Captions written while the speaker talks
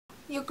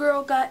Your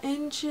girl got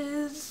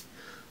inches,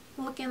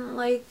 looking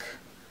like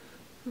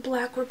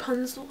Black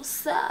Rapunzel.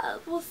 What's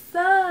up? What's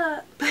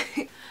up?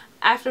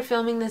 After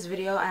filming this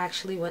video, I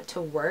actually went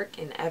to work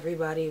and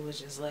everybody was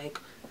just like,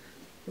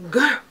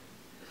 girl,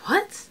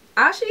 what?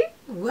 Ashi?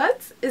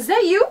 What? Is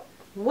that you?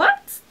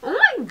 What? Oh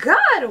my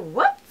god,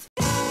 what?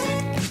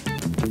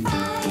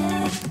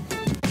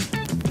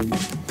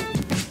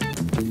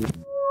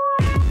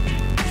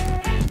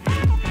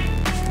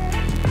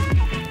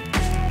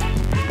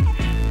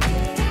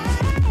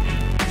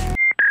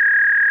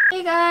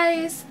 Hey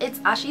guys, it's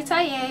Ashi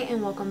Taye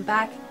and welcome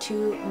back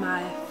to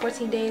my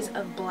 14 days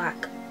of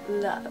black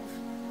love.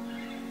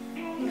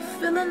 You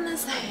feeling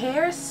this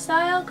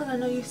hairstyle? Because I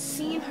know you've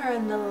seen her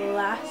in the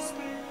last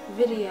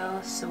video,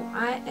 so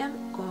I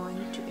am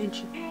going to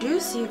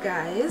introduce you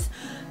guys.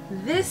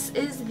 This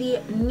is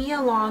the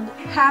Nia Long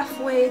half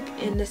wig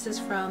and this is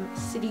from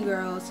City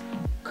Girls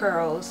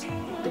Curls,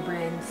 the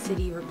brand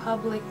City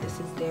Republic. This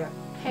is their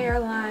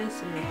hairline.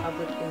 City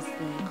Republic is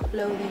the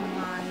clothing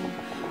line.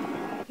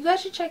 You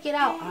guys should check it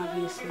out.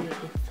 Obviously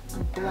it's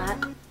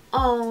black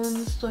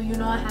owned, so you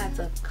know I had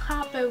to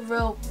cop it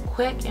real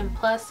quick, and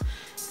plus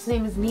his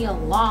name is Nia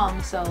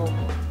Long, so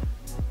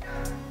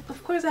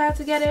of course I had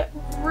to get it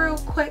real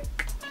quick.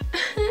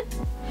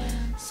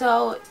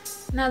 So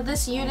now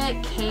this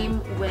unit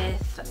came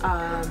with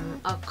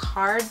a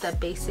card that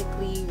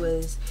basically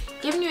was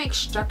giving you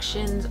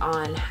instructions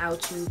on how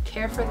to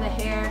care for the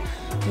hair.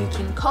 You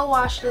can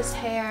co-wash this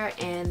hair,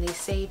 and they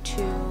say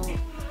to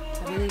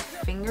really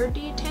finger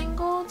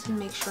detangle to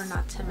make sure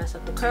not to mess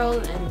up the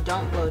curls, and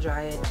don't blow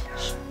dry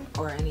it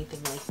or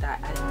anything like that.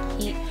 Adding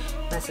heat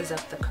messes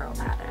up the curl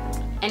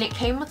pattern. And it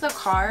came with a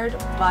card,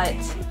 but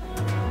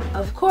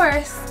of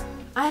course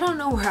I don't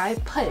know where I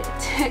put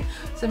it.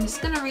 So I'm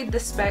just gonna read the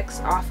specs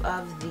off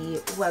of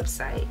the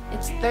website.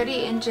 It's 30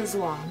 inches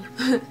long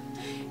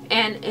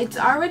and it's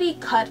already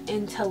cut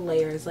into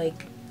layers.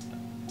 Like,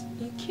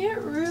 you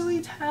can't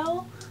really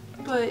tell,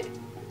 but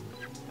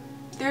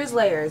there's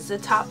layers. The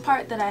top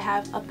part that I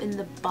have up in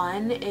the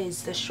bun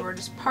is the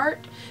shortest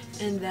part,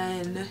 and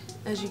then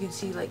as you can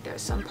see, like,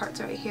 there's some parts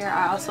right here.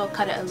 I also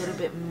cut it a little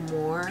bit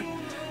more,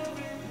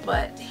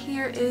 but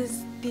here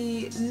is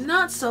the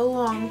not so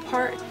long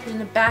part. In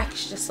the back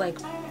is just like,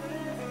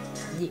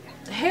 yeah,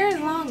 the hair is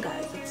long,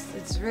 guys.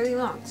 It's really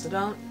long, so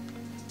don't,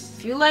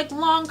 if you like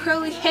long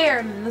curly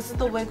hair, then this is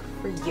the wig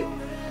for you.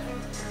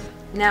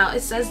 Now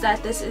it says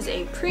that this is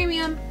a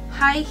premium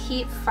high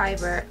heat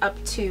fiber up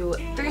to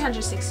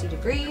 360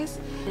 degrees.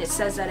 And it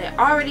says that it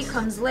already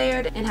comes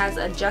layered and has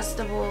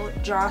adjustable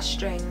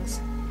drawstrings,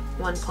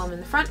 one comb in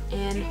the front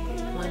and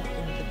one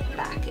in the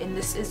back. And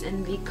this is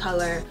in the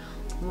color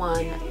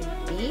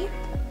 1B.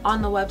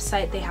 On the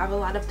website they have a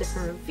lot of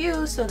different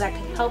reviews, so that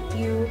can help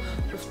you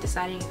with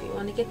deciding if you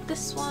want to get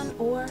this one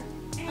or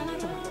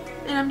another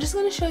one. And I'm just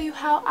going to show you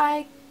how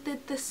I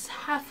did this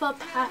half up,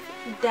 half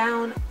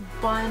down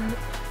bun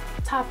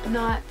top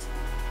knot.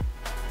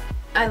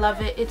 I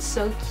love it. It's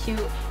so cute,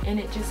 and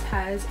it just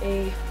has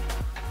a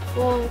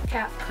full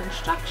cap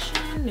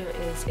construction. There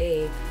is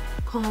a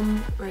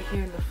comb right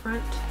here in the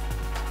front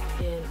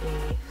and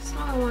a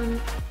smaller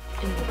one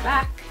in the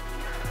back.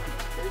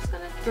 I'm just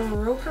gonna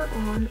throw her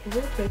on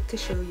real quick to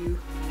show you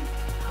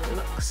how it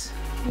looks.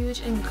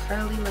 Huge and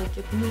curly, like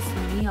if Miss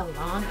Nia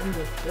Long in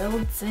the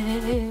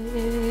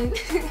building.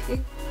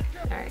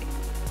 Alright,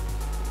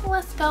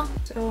 let's go.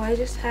 So I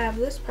just have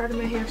this part of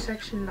my hair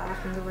sectioned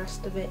off and the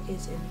rest of it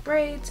is in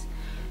braids.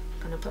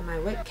 I'm gonna put my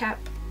wig cap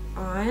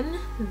on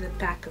the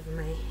back of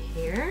my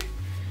hair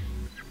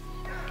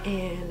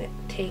and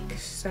take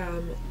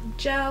some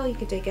gel. You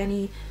can take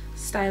any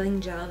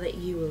styling gel that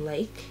you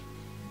like,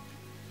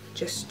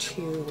 just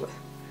to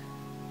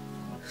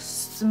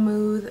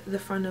smooth the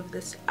front of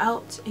this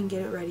out and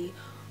get it ready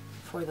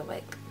for the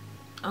wig.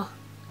 Oh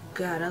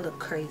god, I look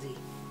crazy.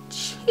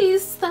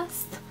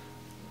 Jesus.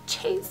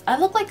 Jeez. I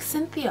look like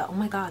Cynthia. Oh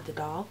my god, the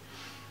doll.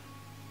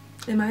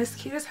 Am I as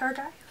cute as her,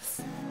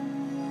 guys?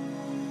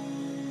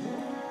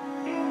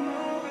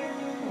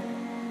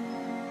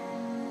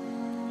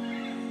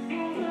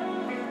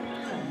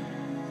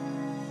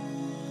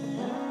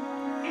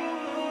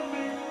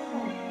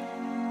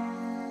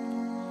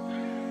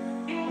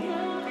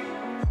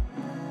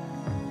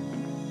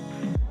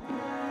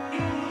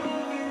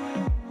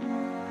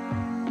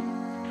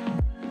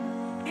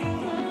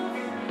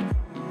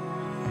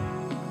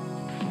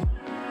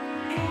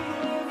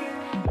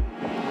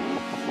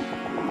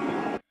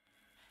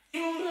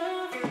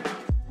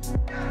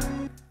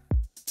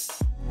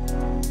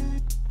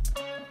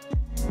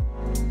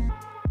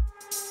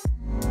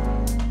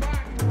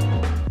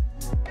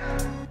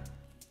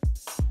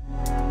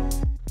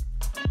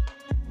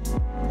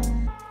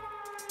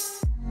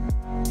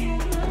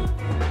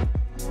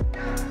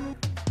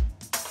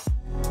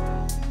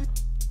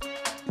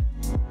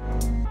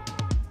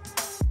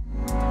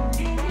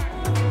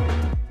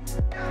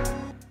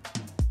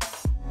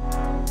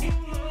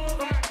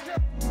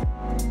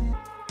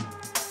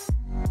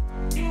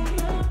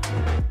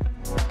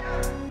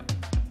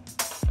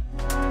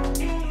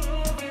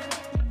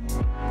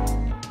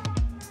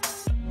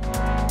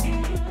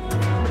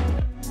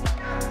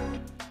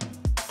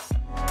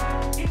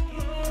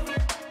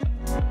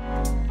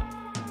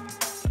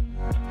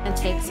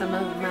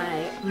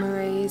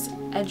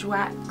 edge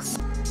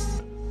wax.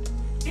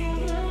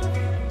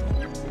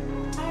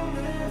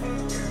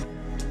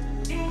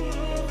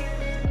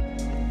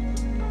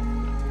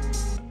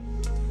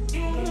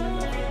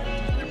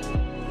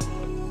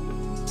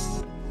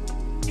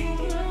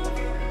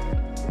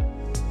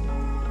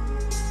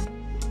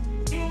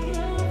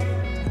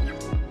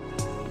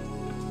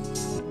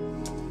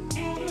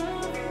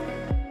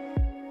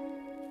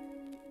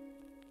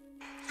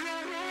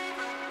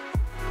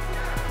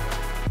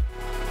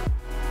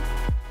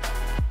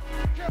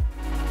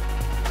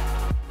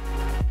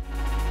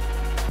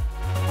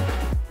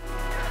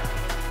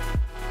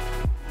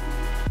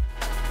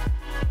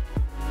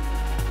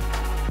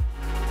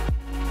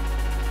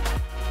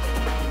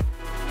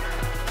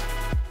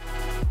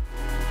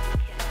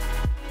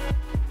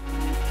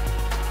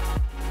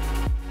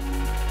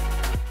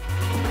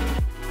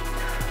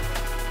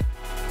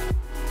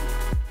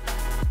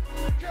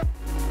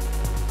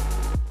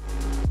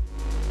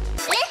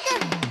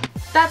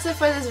 That's it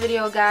for this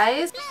video,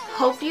 guys.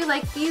 Hope you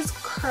like these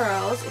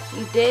curls. If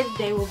you did,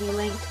 they will be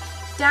linked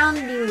down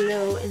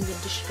below in the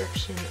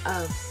description,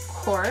 of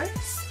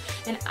course.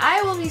 And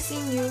I will be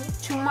seeing you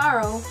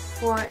tomorrow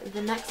for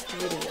the next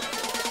video.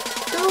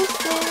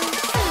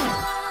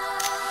 Deuces!